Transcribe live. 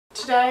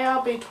today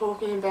I'll be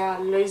talking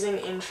about losing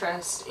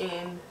interest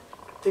in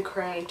the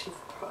creative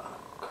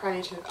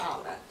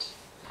outlet.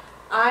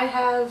 I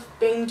have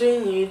been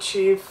doing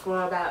YouTube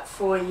for about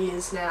 4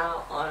 years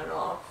now, on and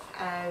off,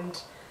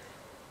 and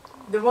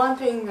the one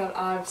thing that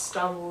I've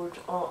stumbled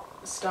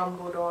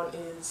on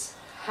is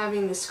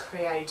having this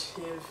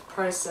creative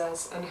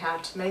process and how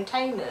to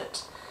maintain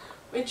it,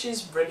 which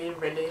is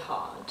really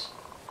hard.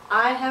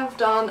 I have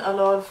done a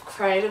lot of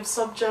creative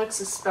subjects,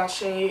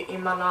 especially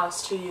in my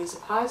last 2 years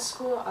of high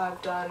school.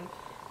 I've done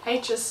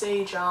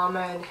HSC drama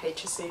and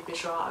HSC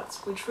visual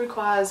arts, which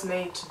requires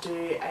me to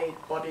do a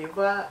body of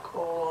work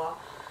or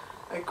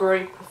a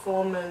group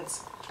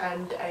performance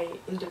and an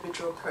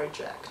individual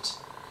project.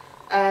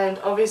 And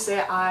obviously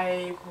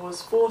I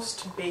was forced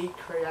to be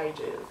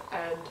creative,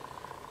 and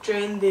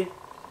during the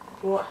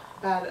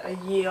about a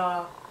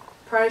year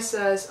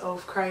process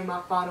of creating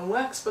my final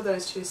works for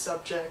those two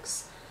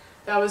subjects,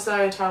 that was the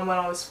only time when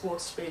I was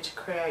forced to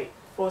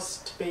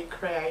be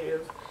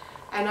creative,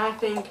 and I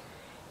think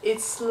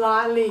it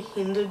slightly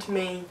hindered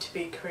me to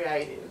be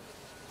creative.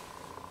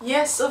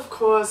 Yes, of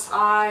course,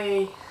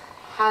 I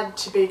had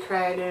to be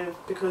creative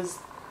because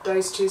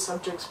those two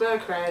subjects were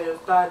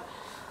creative, but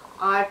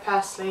I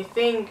personally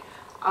think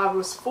I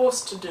was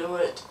forced to do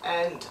it,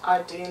 and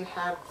I didn't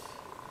have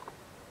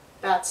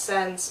that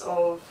sense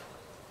of,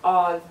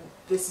 oh,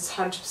 this is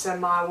 100%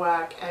 my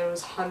work, and it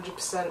was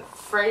 100%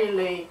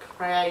 freely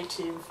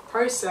creative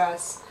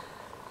process,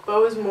 but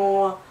it was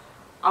more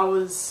I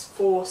was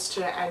forced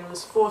to, and it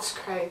was forced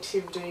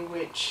creativity,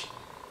 which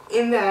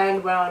in the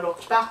end, when I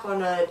looked back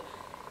on it,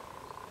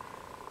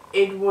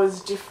 it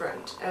was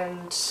different,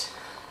 and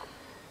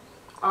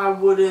I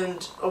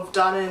wouldn't have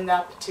done it in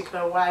that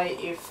particular way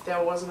if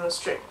there wasn't a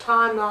strict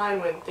timeline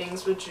when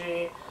things were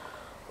due,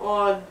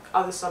 or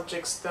other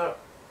subjects that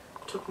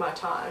took my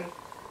time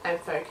and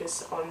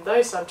focus on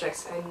those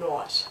subjects and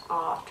not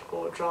art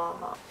or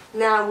drama.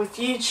 Now with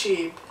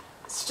YouTube,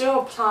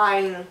 still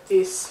applying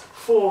this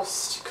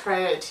forced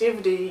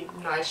creativity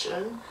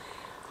notion,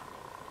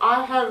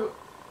 I have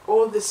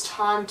all this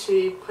time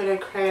to put a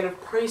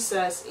creative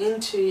process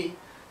into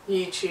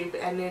YouTube,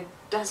 and it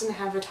doesn't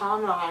have a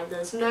timeline.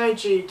 There's no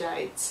due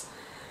dates.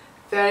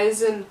 There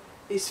isn't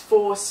this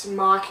forced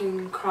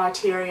marking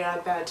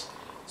criteria that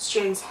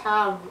students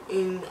have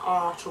in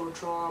art or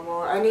drama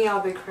or any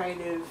other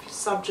creative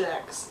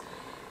subjects.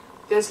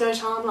 There's no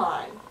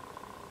timeline,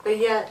 but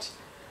yet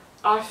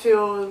I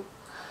feel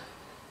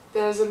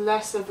there's a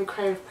less of a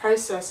creative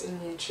process in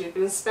YouTube,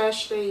 and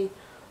especially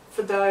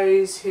for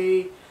those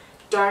who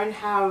don't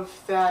have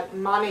that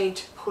money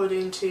to put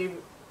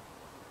into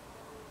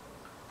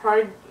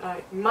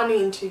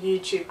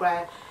YouTube,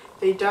 where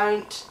they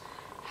don't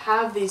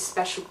have these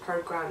special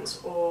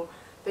programs, or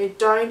they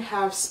don't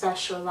have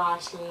special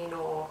lighting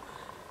or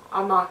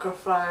a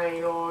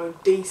microphone or a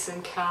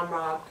decent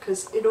camera,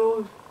 because it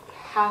all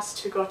has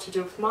got to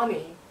do with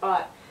money.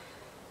 But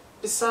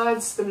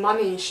besides the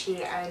money issue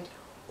and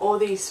all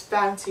these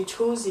fancy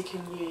tools you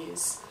can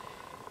use,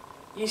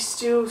 you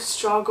still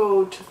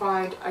struggle to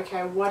find,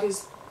 okay, what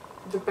is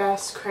the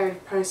best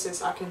creative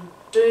process I can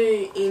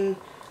do in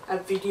a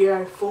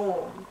video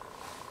form.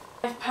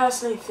 I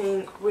personally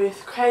think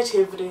with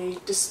creativity,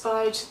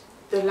 despite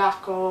the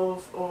lack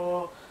of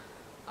or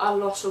a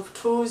lot of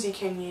tools you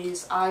can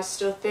use, I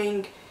still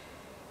think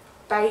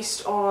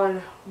based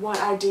on what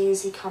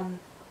ideas you come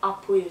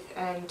up with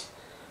and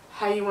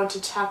how you want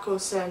to tackle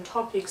certain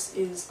topics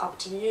is up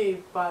to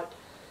you, but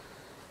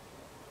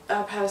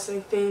I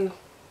personally think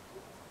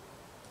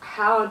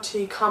how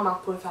to come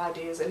up with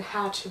ideas and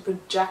how to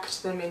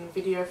project them in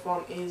video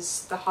form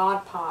is the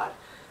hard part,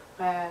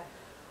 where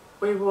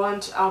we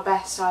want our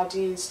best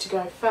ideas to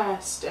go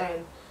first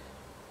and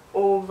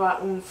all that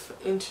oomph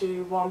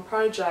into one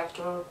project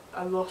or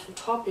a lot of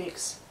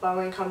topics, but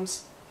when it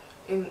comes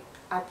in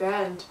at the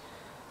end,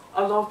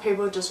 a lot of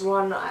people just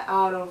run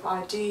out of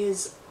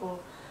ideas or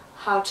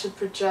how to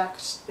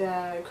project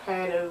their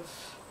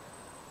creative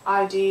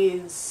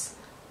ideas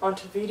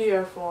onto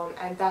video form,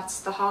 and that's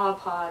the hard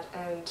part.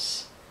 And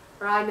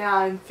right now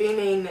I'm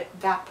feeling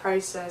that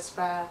process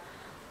where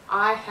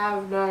I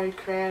have no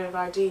creative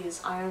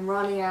ideas. I am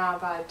running out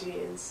of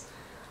ideas.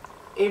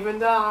 Even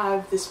though I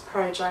have this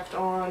project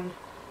on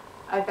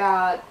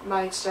about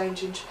my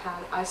exchange in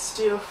Japan, I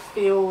still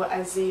feel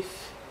as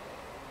if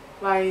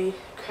my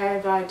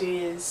creative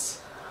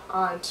ideas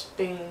aren't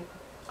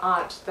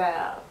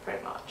there,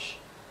 pretty much.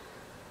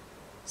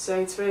 So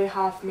it's really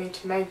hard for me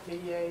to make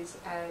videos,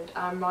 and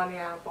I'm running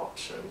out of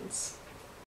options.